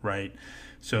later, right?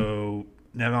 So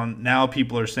now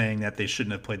people are saying that they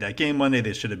shouldn't have played that game Monday.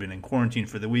 They should have been in quarantine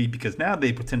for the week because now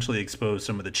they potentially exposed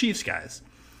some of the Chiefs guys.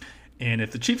 And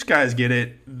if the Chiefs guys get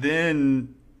it,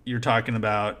 then you're talking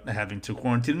about having to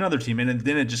quarantine another team, and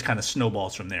then it just kind of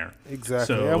snowballs from there.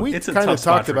 Exactly. So yeah, we kind of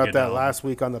talked about that last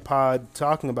week on the pod,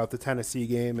 talking about the Tennessee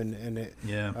game and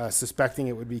suspecting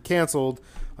it would be canceled.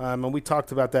 And we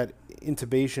talked about that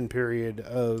intubation period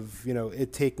of,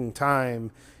 it taking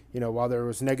time, while there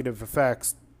was negative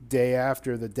effects day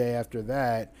after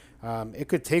that. It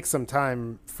could take some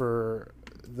time for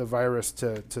the virus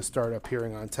to start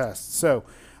appearing on tests. So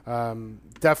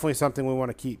definitely something we want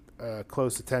to keep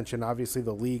close attention. Obviously,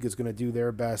 the league is going to do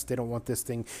their best. They don't want this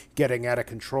thing getting out of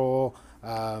control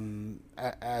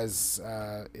as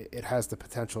it has the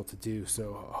potential to do.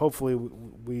 So hopefully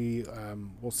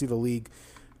we'll see the league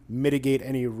mitigate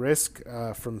any risk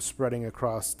from spreading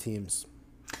across teams.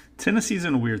 Tennessee's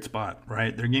in a weird spot,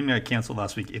 right? Their game got canceled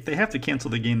last week. If they have to cancel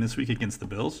the game this week against the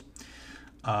Bills,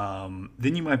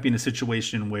 then you might be in a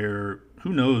situation where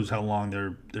who knows how long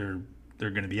they're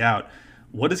going to be out.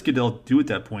 What does Goodell do at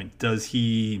that point? Does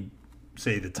he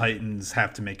say the Titans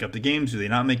have to make up the games? Do they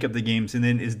not make up the games? And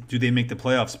then do they make the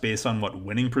playoffs based on what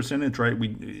winning percentage? Right?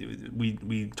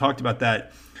 We talked about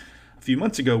that a few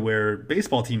months ago, where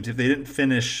baseball teams, if they didn't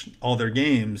finish all their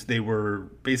games, they were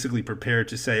basically prepared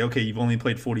to say, okay, you've only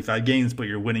played 45 games, but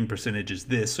your winning percentage is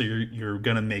this, so you're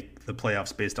going to make the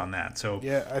playoffs based on that. So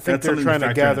yeah, I think they're trying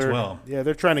to gather. Yeah,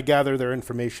 they're trying to gather their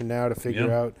information now to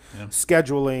figure out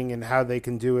scheduling and how they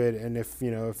can do it, and if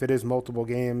it is multiple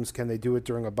games, can they do it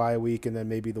during a bye week and then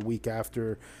maybe the week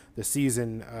after the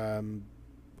season.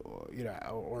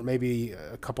 Or maybe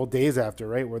a couple days after,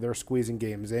 right, where they're squeezing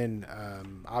games in.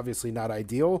 Obviously not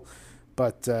ideal,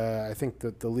 but I think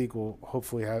that the league will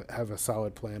hopefully have a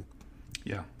solid plan.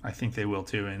 Yeah, I think they will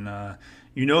too. And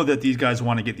that these guys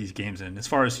want to get these games in. As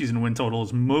far as season win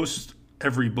totals, most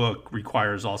every book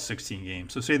requires all 16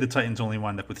 games. So say the Titans only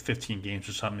wind up with 15 games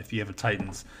or something. If you have a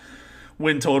Titans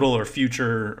win total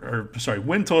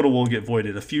win total will get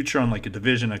voided. A future on like a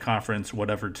division, a conference,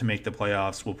 whatever, to make the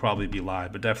playoffs will probably be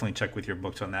live, but definitely check with your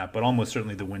books on that. But almost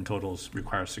certainly the win totals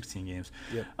require 16 games.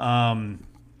 Yep.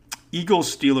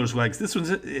 Eagles, Steelers, Wags. This one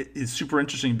is super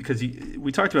interesting because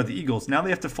we talked about the Eagles. Now they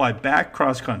have to fly back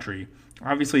cross country.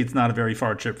 Obviously, it's not a very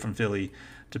far trip from Philly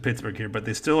to Pittsburgh here, but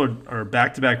they still are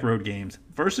back-to-back road games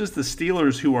versus the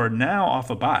Steelers, who are now off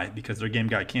a bye because their game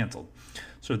got canceled.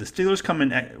 So the Steelers come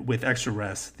in with extra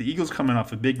rest. The Eagles coming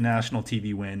off a big national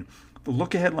TV win. The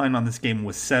look-ahead line on this game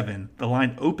was 7. The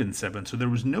line opened 7, so there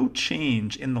was no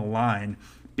change in the line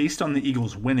based on the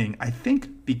Eagles winning, I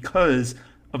think because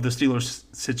of the Steelers'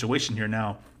 situation here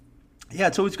now. Yeah,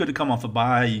 it's always good to come off a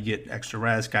bye. You get extra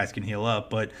rest. Guys can heal up.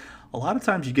 But a lot of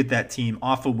times you get that team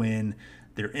off a win.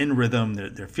 They're in rhythm.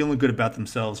 They're feeling good about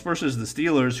themselves versus the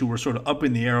Steelers, who were sort of up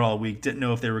in the air all week, didn't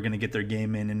know if they were going to get their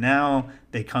game in. And now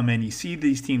they come in. You see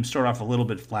these teams start off a little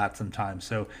bit flat sometimes.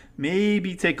 So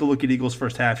maybe take a look at Eagles'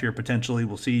 first half here potentially.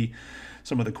 We'll see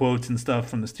some of the quotes and stuff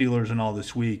from the Steelers and all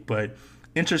this week. But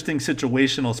interesting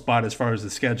situational spot as far as the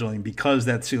scheduling because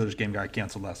that Steelers game got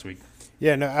canceled last week.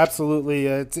 Yeah, no, absolutely.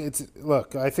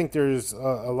 Look, I think there's a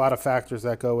lot of factors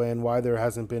that go in why there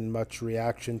hasn't been much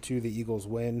reaction to the Eagles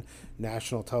win,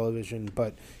 national television.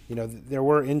 But, there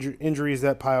were injuries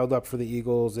that piled up for the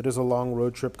Eagles. It is a long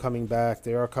road trip coming back.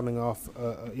 They are coming off,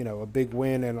 a big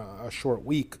win and a short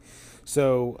week.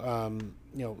 So,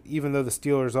 even though the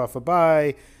Steelers off a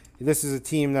bye, this is a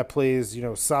team that plays,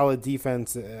 solid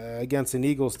defense against an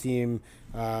Eagles team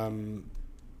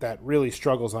that really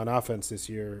struggles on offense this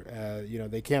year.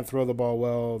 They can't throw the ball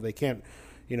well. They can't,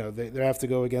 they have to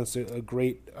go against a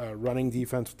great running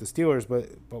defense with the Steelers.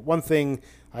 But one thing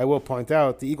I will point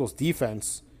out, the Eagles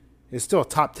defense is still a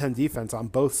top 10 defense on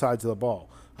both sides of the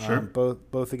ball, sure.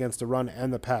 Both against the run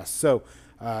and the pass. So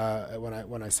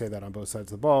when I say that on both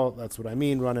sides of the ball, that's what I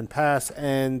mean, run and pass.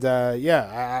 And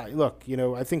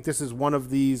I think this is one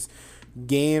of these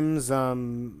games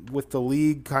with the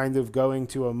league kind of going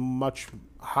to a much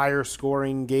higher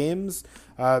scoring games.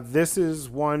 This is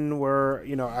one where,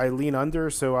 I lean under,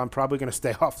 so I'm probably going to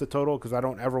stay off the total because I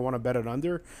don't ever want to bet it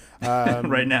under.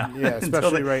 Right now. Yeah,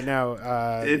 especially right now.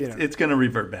 It's going to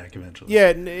revert back eventually. Yeah,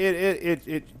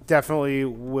 it definitely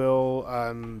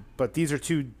will. But these are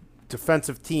two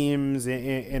defensive teams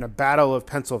in a battle of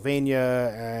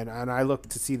Pennsylvania, and I look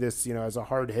to see this, as a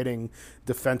hard-hitting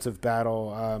defensive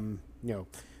battle.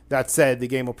 That said, the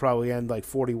game will probably end like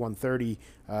 41-30,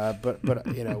 but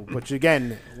which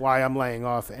again, why I'm laying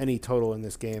off any total in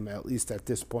this game, at least at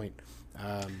this point.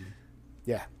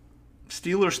 Yeah.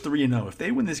 Steelers 3-0. If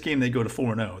they win this game, they go to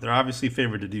 4-0. They're obviously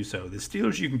favored to do so. The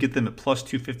Steelers, you can get them at plus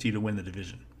 250 to win the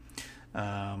division.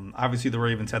 Obviously, the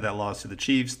Ravens had that loss to the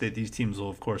Chiefs. These teams will,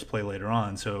 of course, play later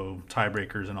on, so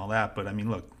tiebreakers and all that. But, I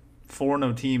mean, look,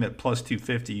 4-0 team at plus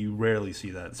 250, you rarely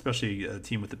see that, especially a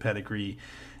team with the pedigree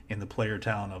and the player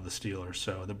talent of the Steelers.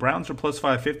 So the Browns are plus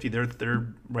 550. They're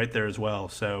right there as well.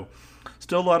 So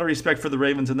still a lot of respect for the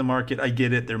Ravens in the market. I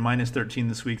get it. They're minus 13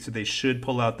 this week, so they should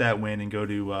pull out that win and go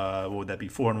to, what would that be,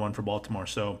 4-1 for Baltimore.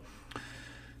 So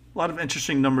a lot of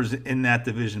interesting numbers in that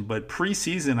division. But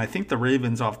preseason, I think the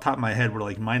Ravens, off the top of my head, were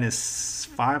like minus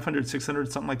 500,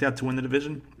 600, something like that to win the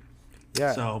division.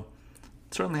 Yeah. So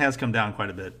it certainly has come down quite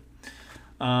a bit.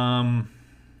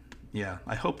 Yeah,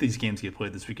 I hope these games get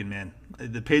played this weekend, man.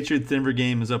 The Patriots-Denver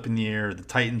game is up in the air. The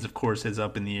Titans, of course, is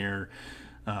up in the air.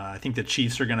 I think the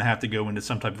Chiefs are going to have to go into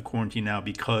some type of quarantine now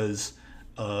because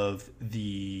of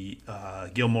the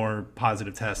Gilmore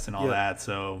positive test and all that.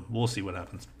 So we'll see what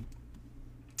happens.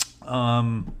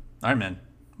 All right, man.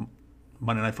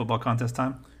 Monday Night Football contest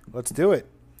time. Let's do it.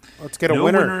 Let's get a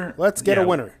winner. Let's get a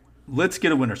winner. Let's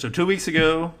get a winner. So 2 weeks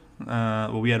ago,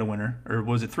 we had a winner. Or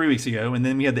was it 3 weeks ago? And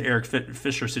then we had the Eric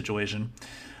Fisher situation.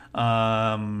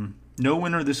 No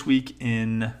winner this week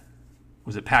in,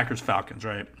 was it Packers-Falcons,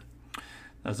 right?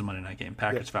 That was the Monday night game,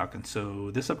 Packers-Falcons.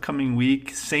 So this upcoming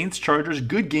week, Saints-Chargers,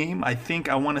 good game. I think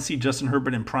I want to see Justin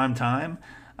Herbert in prime time.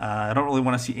 I don't really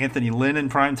want to see Anthony Lynn in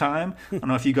prime time. I don't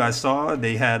know if you guys saw.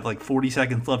 They had like 40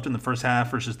 seconds left in the first half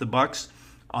versus the Bucs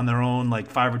on their own like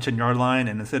 5 or 10 yard line,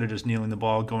 and instead of just kneeling the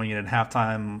ball going in at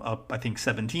halftime up, I think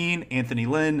 17, Anthony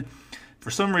Lynn for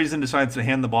some reason decides to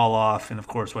hand the ball off, and of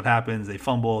course what happens? They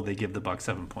fumble. They give the Bucs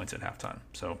 7 points at halftime.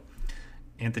 So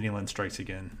Anthony Lynn strikes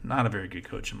again. Not a very good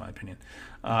coach in my opinion.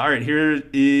 All right, here are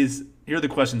the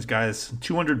questions, guys.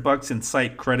 $200 in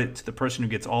site credit to the person who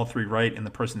gets all three right and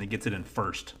the person that gets it in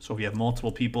first. So if you have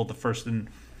multiple people, the person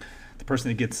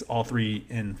that gets all three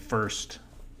in first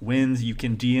wins. You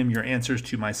can DM your answers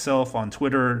to myself on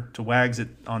Twitter, to Wags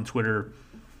on Twitter,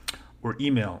 or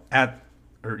email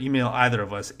either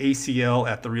of us,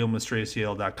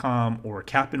 acl@therealmracl.com or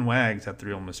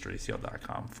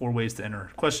capandwags@therealmracl.com. 4 ways to enter.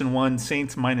 Question 1,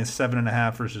 Saints minus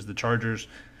 7.5 versus the Chargers. You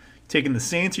taking the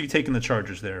Saints or you taking the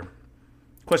Chargers there?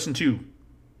 Question 2,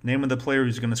 name of the player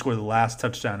who's going to score the last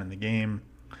touchdown in the game.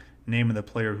 Name of the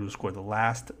player who scored the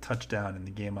last touchdown in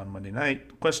the game on Monday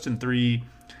night. Question 3,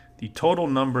 the total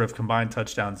number of combined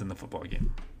touchdowns in the football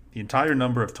game. The entire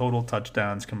number of total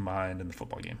touchdowns combined in the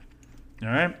football game. All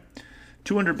right?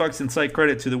 $200 in site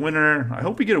credit to the winner. I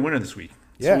hope we get a winner this week.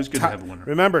 It's always good to have a winner.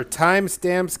 Remember,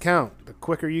 timestamps count. The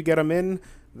quicker you get them in,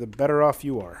 the better off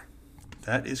you are.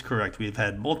 That is correct. We've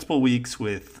had multiple weeks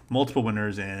with multiple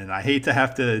winners, and I hate to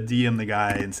have to DM the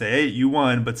guy and say, hey, you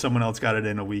won, but someone else got it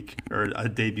in a week or a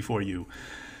day before you.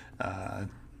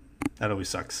 That always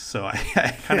sucks. So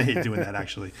I kind of hate doing that,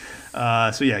 actually.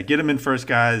 So, yeah, get them in first,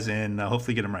 guys, and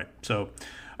hopefully get them right. So,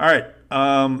 all right,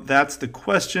 that's the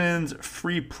questions.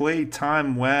 Free play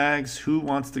time, Wags. Who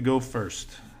wants to go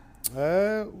first?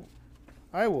 I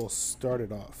will start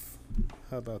it off.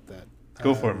 How about that?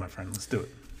 Go for it, my friend. Let's do it.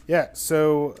 Yeah,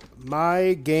 so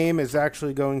my game is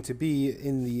actually going to be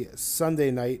in the Sunday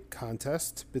night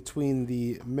contest between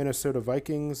the Minnesota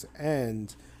Vikings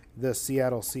and the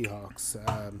Seattle Seahawks.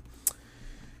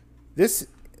 This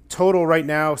total right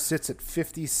now sits at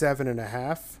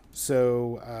 57.5.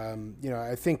 So, I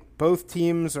think both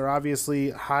teams are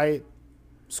obviously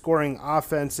high-scoring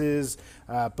offenses.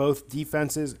 Both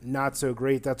defenses, not so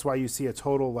great. That's why you see a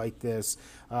total like this.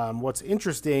 What's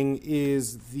interesting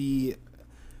is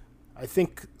I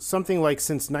think something like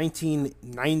since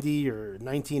 1990 or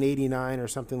 1989 or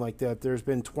something like that, there's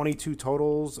been 22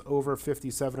 totals over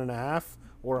 57.5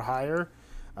 or higher.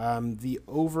 The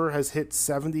over has hit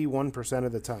 71%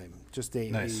 of the time. Just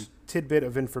a tidbit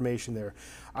of information there.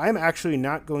 I'm actually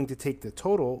not going to take the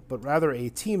total, but rather a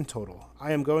team total.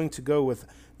 I am going to go with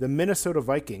the Minnesota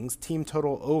Vikings team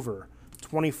total over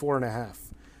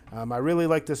 24.5. I really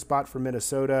like this spot for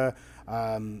Minnesota.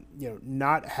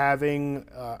 Not having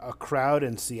a crowd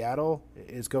in Seattle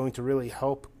is going to really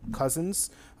help Cousins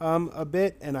a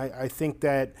bit, and I think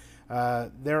that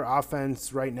their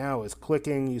offense right now is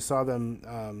clicking. You saw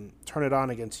them turn it on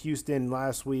against Houston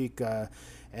last week,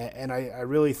 and I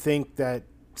really think that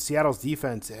Seattle's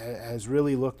defense has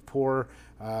really looked poor.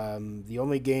 The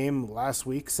only game last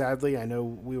week, sadly, I know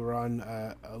we were on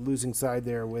a losing side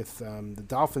there with the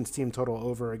Dolphins team total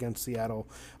over against Seattle,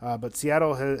 but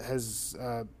Seattle has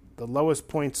the lowest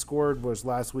points scored was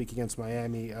last week against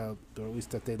Miami, or at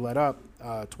least that they let up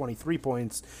 23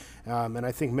 points. And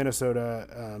I think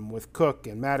Minnesota, with Cook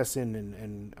and Madison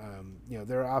and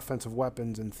their offensive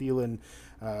weapons and Thielen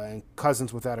and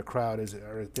Cousins without a crowd,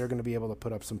 they're going to be able to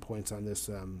put up some points on this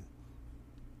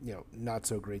not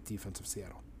so great defense of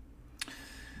Seattle.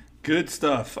 Good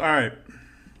stuff. All right.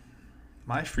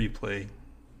 My free play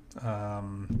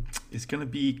is going to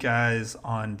be, guys,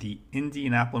 on the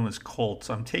Indianapolis Colts.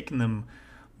 I'm taking them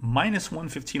minus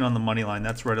 115 on the money line.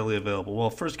 That's readily available. Well,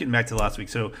 first getting back to last week.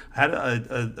 So I had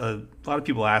a lot of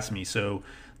people ask me. So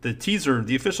the teaser,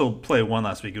 the official play won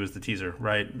last week. It was the teaser,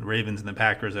 right? Ravens and the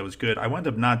Packers. That was good. I wound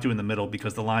up not doing the middle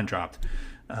because the line dropped.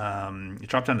 It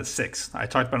dropped down to 6. I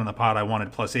talked about it on the pod. I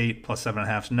wanted +8,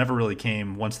 +7.5. So never really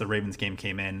came once the Ravens game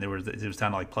came in. It was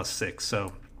down to like +6.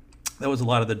 So that was a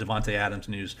lot of the Devontae Adams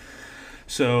news.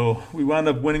 So we wound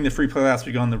up winning the free play last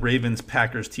week on the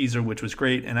Ravens-Packers teaser, which was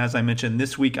great. And as I mentioned,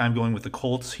 this week I'm going with the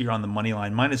Colts here on the money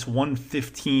line. Minus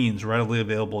 115 is readily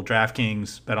available.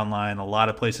 DraftKings, BetOnline, a lot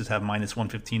of places have minus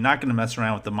 115. Not going to mess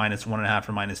around with the minus 1.5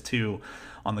 or minus 2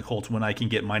 on the Colts when I can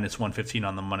get minus 115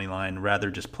 on the money line.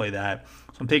 Rather just play that.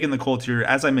 So I'm taking the Colts here.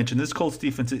 As I mentioned, this Colts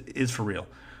defense is for real.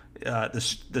 The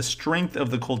strength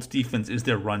of the Colts defense is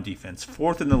their run defense.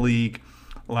 4th in the league,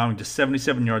 allowing just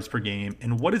 77 yards per game.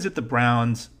 And what is it the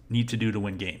Browns need to do to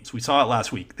win games? We saw it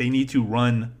last week. They need to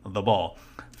run the ball.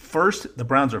 First, the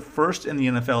Browns are first in the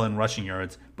NFL in rushing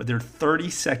yards, but they're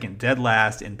 32nd, dead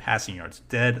last in passing yards,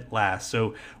 dead last.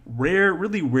 So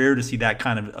really rare to see that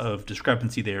kind of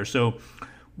discrepancy there. So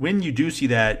when you do see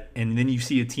that, and then you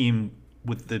see a team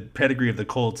with the pedigree of the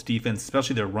Colts defense,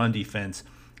 especially their run defense,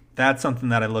 that's something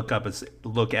that I look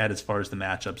at as far as the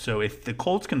matchup. So if the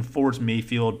Colts can force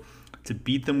Mayfield to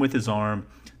beat them with his arm,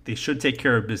 they should take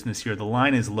care of business here. The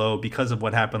line is low because of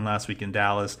what happened last week in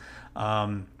Dallas.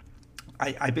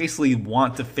 I basically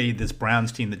want to fade this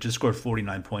Browns team that just scored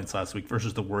 49 points last week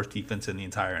versus the worst defense in the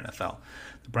entire NFL.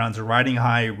 The Browns are riding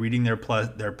high, reading their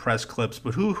press clips,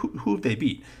 but who have they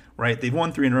beat? Right? They've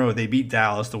won 3 in a row. They beat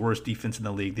Dallas, the worst defense in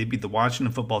the league. They beat the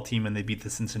Washington football team, and they beat the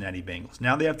Cincinnati Bengals.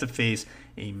 Now they have to face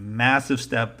a massive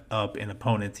step up in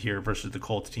opponents here versus the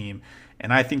Colts team.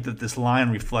 And I think that this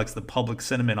line reflects the public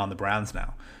sentiment on the Browns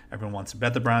now. Everyone wants to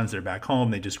bet the Browns. They're back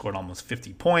home. They just scored almost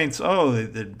 50 points. Oh,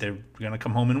 they're going to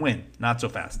come home and win. Not so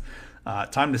fast.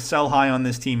 Time to sell high on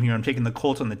this team here. I'm taking the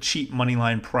Colts on the cheap money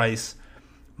line price,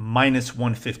 minus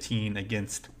 115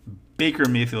 against Baker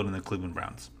Mayfield and the Cleveland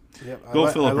Browns. Yep, Go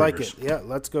Phillip I like Rivers. it. Yeah,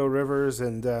 let's go Rivers,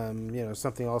 and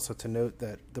something also to note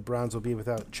that the Browns will be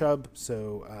without Chubb,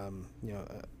 so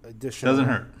additional doesn't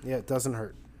hurt. Yeah, it doesn't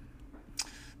hurt.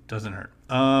 Doesn't hurt.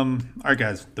 All right,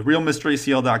 guys.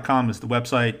 TheRealMrACL.com is the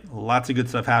website. Lots of good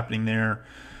stuff happening there.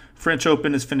 French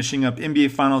Open is finishing up.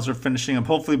 NBA Finals are finishing up.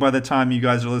 Hopefully, by the time you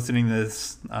guys are listening to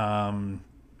this, the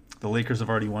Lakers have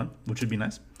already won, which would be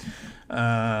nice.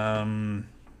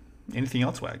 Anything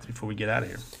else, Wags, before we get out of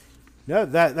here? No,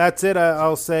 that's it.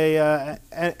 I'll say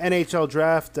NHL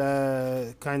draft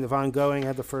kind of ongoing.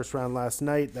 Had the first round last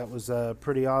night. That was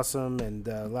pretty awesome. And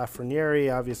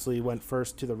Lafreniere obviously went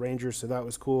first to the Rangers, so that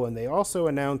was cool. And they also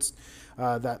announced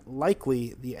that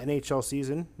likely the NHL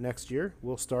season next year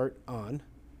will start on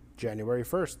January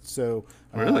 1st. So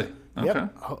really, okay.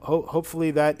 Yep. Hopefully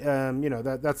that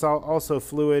that's also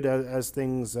fluid as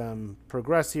things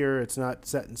progress here. It's not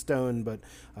set in stone, but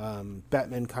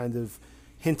Bettman kind of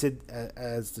hinted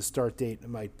as the start date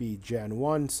might be Jan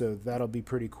 1, so that'll be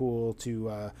pretty cool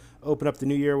to open up the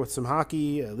new year with some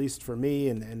hockey, at least for me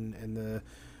and the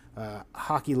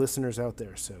hockey listeners out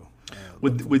there. So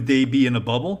would they be in a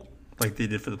bubble like they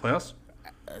did for the playoffs?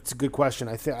 It's a good question.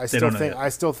 I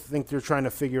still think they're trying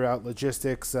to figure out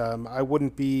logistics. I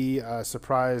wouldn't be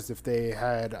surprised if they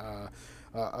had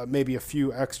maybe a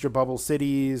few extra bubble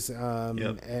cities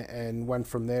and went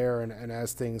from there. And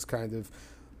as things kind of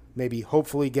maybe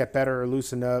hopefully get better or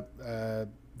loosen up,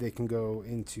 they can go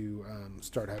into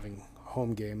start having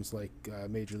home games like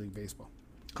Major League Baseball.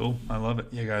 Cool. I love it.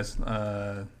 Yeah, guys.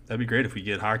 That'd be great if we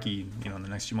get hockey, in the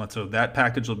next few months. So that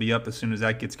package will be up as soon as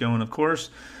that gets going, of course.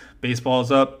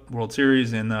 Baseball's up, World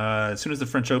Series, and as soon as the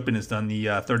French Open is done, the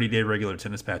 30-day regular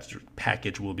tennis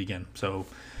package will begin. So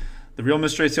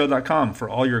therealmracl.com for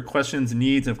all your questions and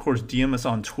needs. And, of course, DM us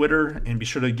on Twitter, and be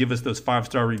sure to give us those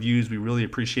 5-star reviews. We really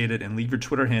appreciate it. And leave your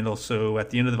Twitter handle. So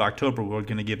at the end of October, we're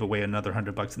going to give away another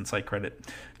 $100 in site credit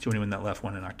to anyone that left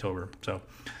one in October. So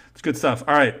it's good stuff.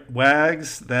 All right,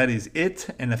 Wags, that is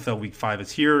it. NFL Week 5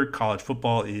 is here. College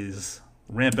football is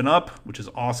ramping up, which is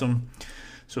awesome.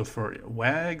 So for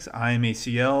Wags, I am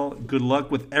ACL. Good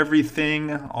luck with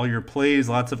everything, all your plays.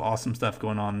 Lots of awesome stuff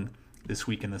going on this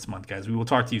week and this month, guys. We will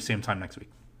talk to you same time next week.